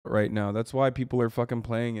right now. That's why people are fucking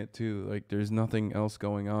playing it too. Like there's nothing else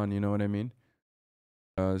going on, you know what I mean?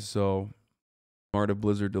 So smart of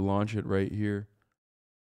Blizzard to launch it right here.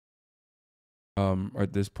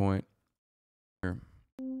 At this point. Here.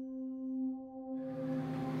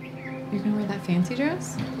 You're gonna wear that fancy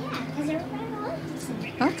dress? Yeah, because everybody wants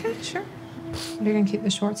it. Okay, sure. You're gonna keep the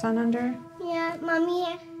shorts on under? Yeah,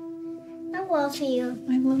 Mommy, I love you.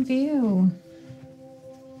 I love you.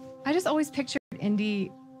 I just always pictured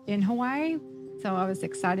Indy in Hawaii, so I was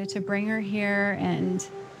excited to bring her here and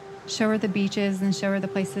show her the beaches and show her the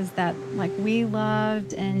places that like we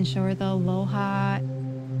loved and show her the aloha.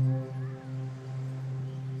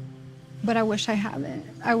 But I wish I haven't.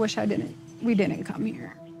 I wish we didn't come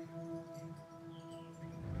here.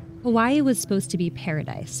 Hawaii was supposed to be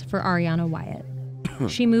paradise for Ariana Wyatt.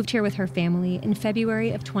 She moved here with her family in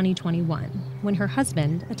February of 2021, when her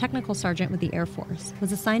husband, a technical sergeant with the Air Force,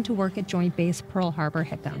 was assigned to work at Joint Base Pearl Harbor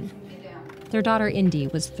Hickam. Their daughter, Indy,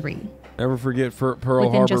 was 3. Never forget Pearl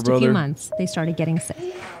Within Harbor, just a few months, they started getting sick.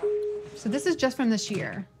 So this is just from this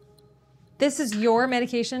year. This is your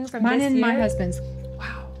medication from Mine this and year? my husband's.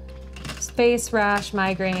 Wow. Face rash,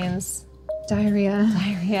 migraines, Diarrhea.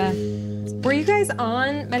 diarrhea. Were you guys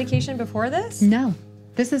on medication before this? No,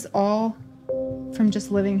 this is all from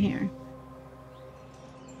just living here.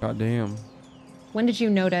 God damn. When did you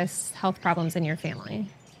notice health problems in your family?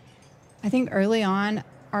 I think early on,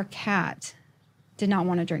 our cat did not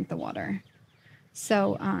want to drink the water.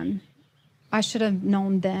 So I should have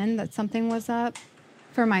known then that something was up.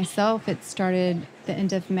 For myself, it started the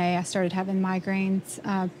end of May. I started having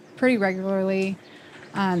migraines pretty regularly.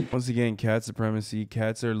 Once again, cat supremacy.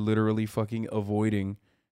 Cats are literally fucking avoiding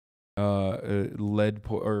poisoned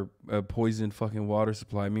fucking water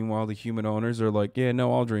supply. Meanwhile, the human owners are like, yeah,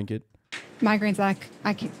 no, I'll drink it. Migraines I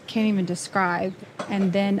can't even describe.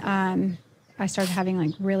 And then I started having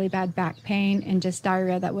like really bad back pain and just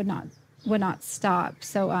diarrhea that would not stop.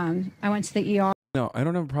 So I went to the ER. No, I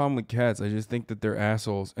don't have a problem with cats. I just think that they're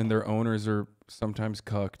assholes and their owners are sometimes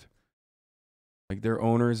cucked. Like their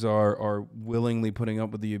owners are willingly putting up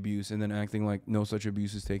with the abuse and then acting like no such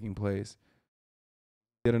abuse is taking place.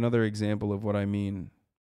 Yet another example of what I mean.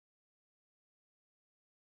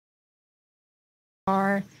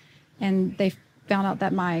 And they found out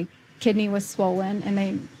that my kidney was swollen and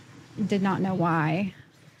they did not know why.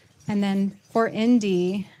 And then for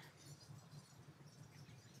Indy,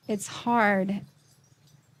 it's hard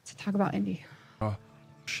to talk about Indy. Oh,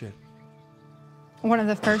 shit. One of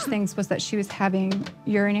the first things was that she was having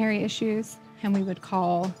urinary issues, and we would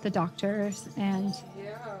call the doctors and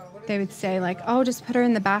they would say like, oh, just put her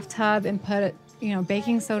in the bathtub and put,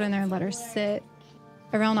 baking soda in there and let her sit.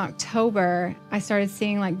 Around October, I started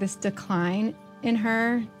seeing like this decline in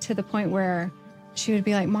her to the point where she would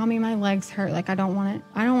be like, Mommy, my legs hurt. Like, I don't want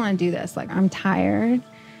to do this. Like, I'm tired.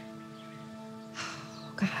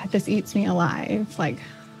 Oh, God, this eats me alive. Like,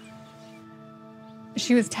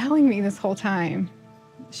 she was telling me this whole time.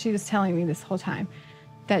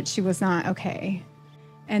 That she was not okay.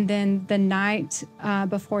 And then the night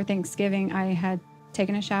before Thanksgiving, I had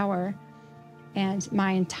taken a shower and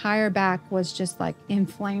my entire back was just like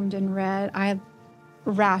inflamed and red. I had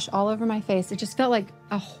rash all over my face. It just felt like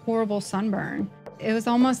a horrible sunburn. It was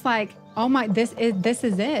almost like, oh my, this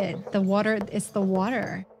is it. The water, it's the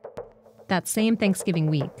water. That same Thanksgiving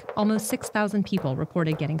week, almost 6,000 people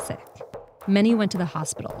reported getting sick. Many went to the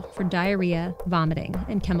hospital for diarrhea, vomiting,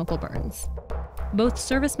 and chemical burns. Both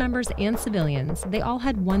service members and civilians, they all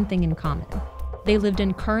had one thing in common. They lived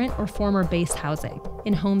in current or former base housing,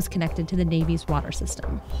 in homes connected to the Navy's water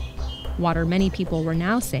system. Water many people were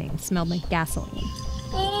now saying smelled like gasoline.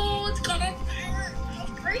 Oh, it's got on fire. That's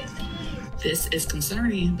crazy. This is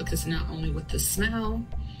concerning because not only with the smell,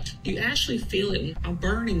 you actually feel it, a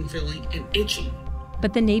burning feeling and itching.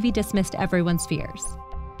 But the Navy dismissed everyone's fears.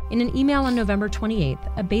 In an email on November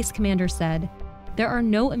 28th, a base commander said, "There are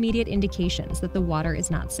no immediate indications that the water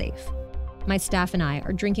is not safe. My staff and I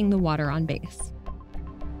are drinking the water on base."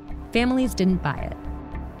 Families didn't buy it.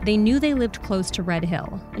 They knew they lived close to Red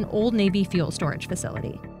Hill, an old Navy fuel storage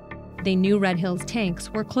facility. They knew Red Hill's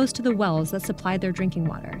tanks were close to the wells that supplied their drinking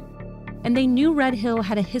water. And they knew Red Hill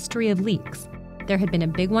had a history of leaks. There had been a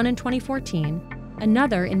big one in 2014,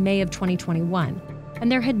 another in May of 2021,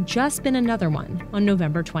 and there had just been another one on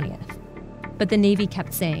November 20th. But the Navy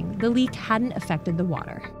kept saying the leak hadn't affected the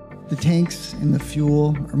water. The tanks and the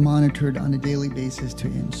fuel are monitored on a daily basis to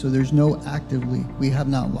end, so there's no active leak. We have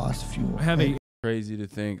not lost fuel. Crazy to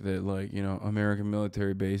think that, like, American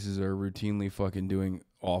military bases are routinely fucking doing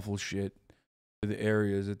awful shit to the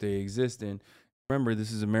areas that they exist in. Remember,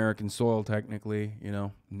 this is American soil technically,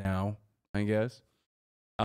 now, I guess.